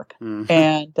not going to work.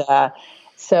 And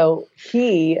so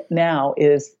he now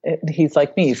he's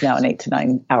like me. He's now an 8 to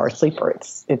 9 hour sleeper.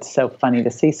 It's so funny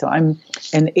to see. So I'm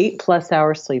an 8+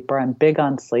 hour sleeper. I'm big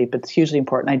on sleep. It's hugely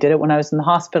important. I did it when I was in the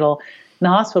hospital. In the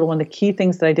hospital, one of the key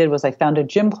things that I did was I found a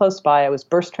gym close by. I was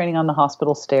burst training on the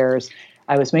hospital stairs.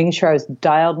 I was making sure I was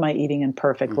dialed my eating in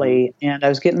perfectly, and I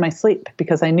was getting my sleep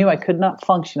because I knew I could not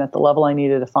function at the level I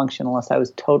needed to function unless I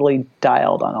was totally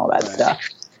dialed on all that stuff.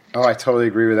 Oh, I totally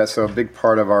agree with that. So a big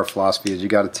part of our philosophy is you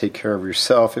got to take care of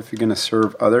yourself if you're going to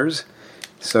serve others.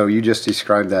 So you just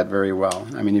described that very well.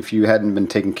 I mean, if you hadn't been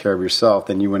taking care of yourself,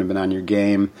 then you wouldn't have been on your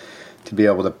game to be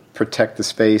able to protect the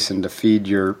space and to feed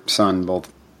your son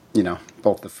both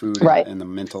the food and the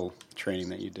mental training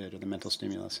that you did, or the mental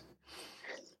stimulus.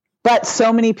 But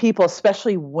so many people,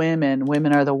 especially women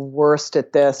are the worst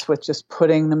at this with just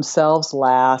putting themselves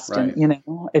last. Right. And,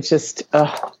 it's just,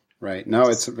 Right. No,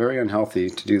 it's very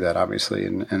unhealthy to do that, obviously.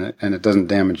 And it doesn't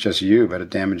damage just you, but it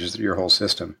damages your whole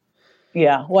system.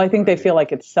 Yeah. Well, I think they feel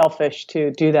like it's selfish to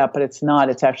do that, but it's not.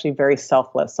 It's actually very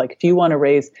selfless. Like if you want to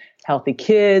raise healthy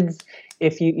kids,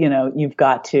 you've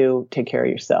got to take care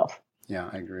of yourself. Yeah,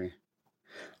 I agree.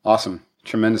 Awesome.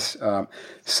 Tremendous.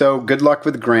 So good luck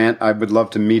with Grant. I would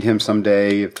love to meet him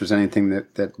someday if there's anything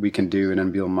that we can do in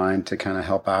Unbeatable Mind to kind of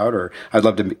help out, or I'd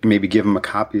love to maybe give him a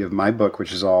copy of my book,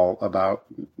 which is all about,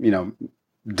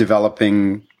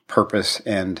 developing purpose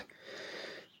and,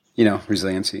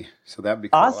 resiliency. So that'd be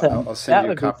cool. Awesome. I'll send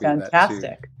you a copy of that too.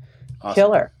 Fantastic. Awesome.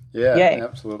 Killer. Yeah, Yay.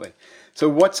 Absolutely. So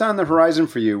what's on the horizon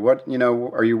for you? What,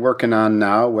 are you working on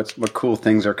now? What cool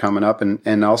things are coming up?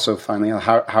 And also finally,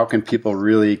 how can people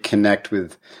really connect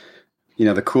with,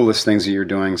 the coolest things that you're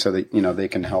doing so that, they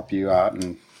can help you out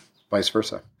and vice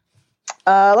versa?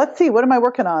 Let's see. What am I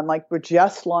working on? Like we're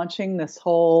just launching this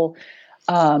whole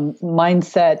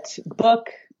mindset book,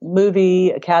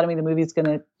 movie, Academy. The movie is going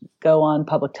to go on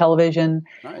public television.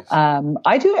 Nice.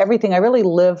 I do everything. I really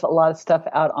live a lot of stuff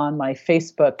out on my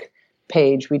Facebook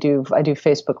page. I do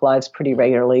Facebook Lives pretty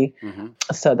regularly. Mm-hmm.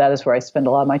 So that is where I spend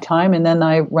a lot of my time. And then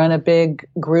I run a big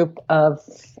group of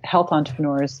health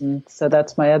entrepreneurs. And so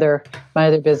that's my other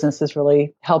business, is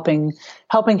really helping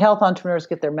health entrepreneurs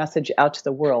get their message out to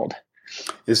the world.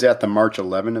 Is that the March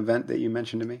 11 event that you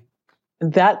mentioned to me?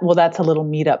 That's a little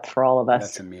meetup for all of us.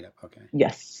 That's a meetup. Okay.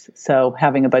 Yes. So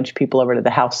having a bunch of people over to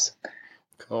the house.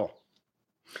 Cool.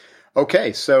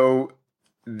 Okay. So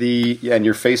and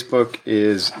your Facebook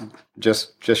is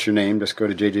just your name. Just go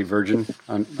to JJ Virgin.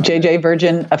 JJ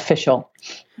Virgin Official.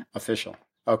 Official.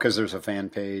 Oh, because there's a fan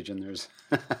page and there's.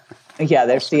 Yeah,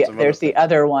 there's the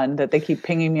other one that they keep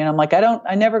pinging me, and I'm like,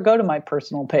 I never go to my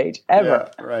personal page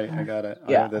ever. Yeah, right. I got it.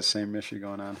 Yeah. I have that same issue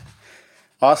going on.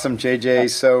 Awesome,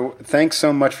 JJ. So thanks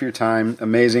so much for your time.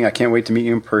 Amazing. I can't wait to meet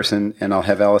you in person, and I'll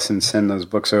have Allison send those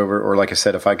books over. Or like I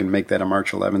said, if I can make that a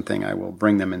March 11th thing, I will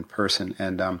bring them in person.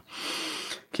 And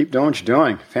keep doing what you're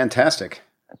doing. Fantastic.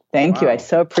 Thank you. I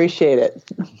so appreciate it.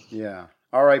 Yeah.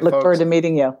 All right, Look folks. forward to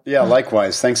meeting you. Yeah,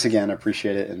 likewise. Thanks again. I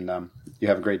appreciate it. And you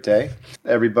have a great day.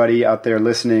 Everybody out there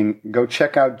listening, go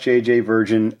check out JJ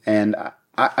Virgin. And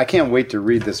I can't wait to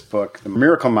read this book, The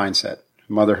Miracle Mindset,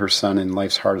 Mother, Her Son, and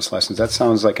Life's Hardest Lessons. That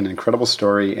sounds like an incredible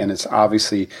story. And it's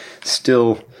obviously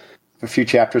still a few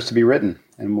chapters to be written.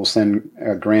 And we'll send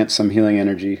Grant some healing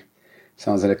energy.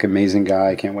 Sounds like an amazing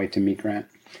guy. I can't wait to meet Grant.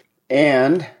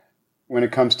 And when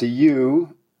it comes to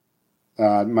you,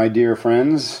 my dear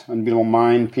friends, Unbeatable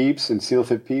Mind peeps and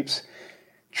SEALFIT peeps,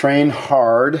 train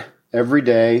hard every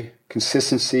day.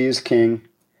 Consistency is king.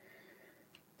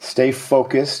 Stay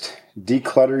focused.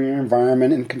 Declutter your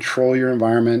environment and control your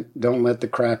environment. Don't let the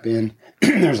crap in.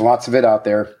 There's lots of it out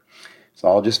there. It's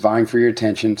all just vying for your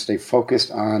attention. Stay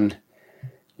focused on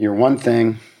your one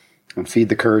thing and feed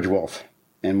the courage wolf.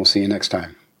 And we'll see you next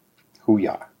time.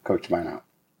 Hoo-yah. Coach Divine out.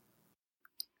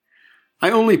 I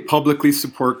only publicly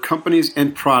support companies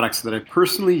and products that I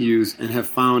personally use and have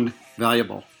found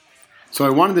valuable. So I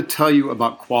wanted to tell you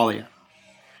about Qualia.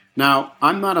 Now,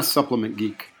 I'm not a supplement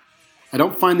geek. I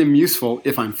don't find them useful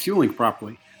if I'm fueling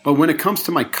properly. But when it comes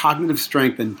to my cognitive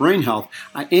strength and brain health,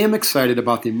 I am excited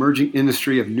about the emerging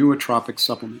industry of nootropic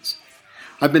supplements.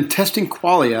 I've been testing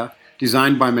Qualia,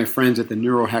 designed by my friends at the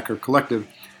Neurohacker Collective,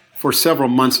 for several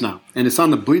months now, and it's on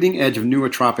the bleeding edge of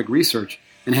nootropic research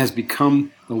and has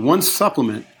become the one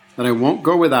supplement that I won't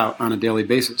go without on a daily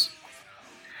basis.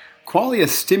 Qualia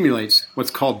stimulates what's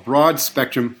called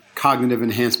broad-spectrum cognitive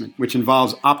enhancement, which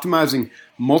involves optimizing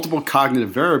multiple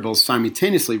cognitive variables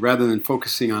simultaneously rather than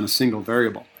focusing on a single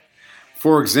variable.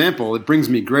 For example, it brings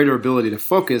me greater ability to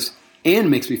focus and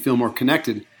makes me feel more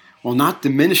connected while not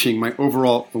diminishing my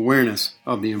overall awareness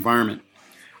of the environment.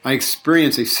 I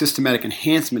experience a systematic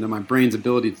enhancement of my brain's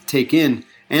ability to take in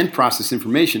and process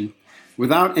information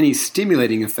without any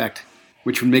stimulating effect,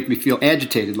 which would make me feel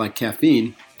agitated like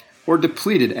caffeine, or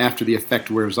depleted after the effect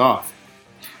wears off.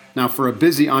 Now, for a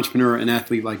busy entrepreneur and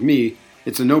athlete like me,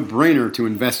 it's a no-brainer to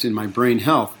invest in my brain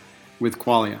health with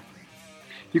Qualia.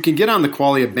 You can get on the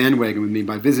Qualia bandwagon with me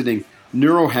by visiting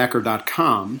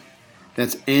neurohacker.com,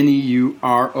 that's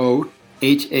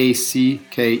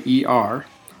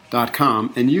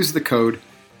neurohacker.com, and use the code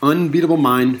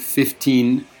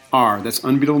UnbeatableMind15R, that's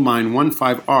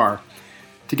UnbeatableMind15R,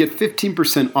 to get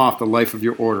 15% off the life of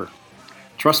your order.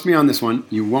 Trust me on this one,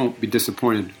 you won't be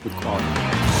disappointed with Qualia.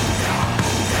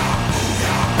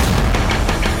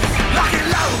 Lock and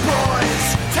load,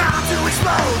 boys. Time to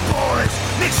explode, boys.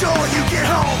 Make sure you get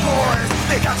home, boys.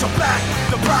 They got your back,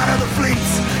 the pride of the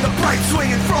fleets, the bright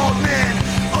swinging frogmen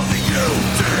of the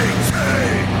UTT.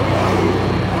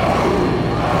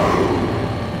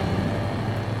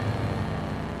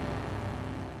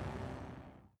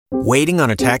 Waiting on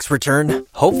a tax return?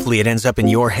 Hopefully it ends up in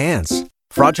your hands.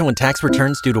 Fraudulent tax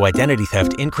returns due to identity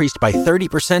theft increased by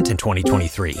 30% in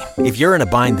 2023. If you're in a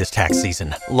bind this tax season,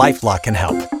 LifeLock can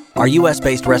help. Our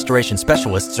U.S.-based restoration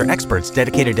specialists are experts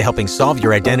dedicated to helping solve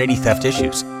your identity theft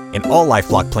issues. And all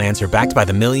LifeLock plans are backed by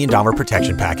the $1 Million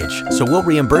Protection Package. So we'll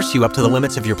reimburse you up to the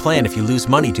limits of your plan if you lose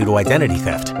money due to identity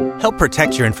theft. Help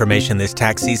protect your information this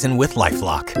tax season with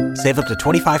LifeLock. Save up to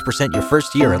 25% your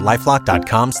first year at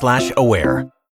LifeLock.com/aware.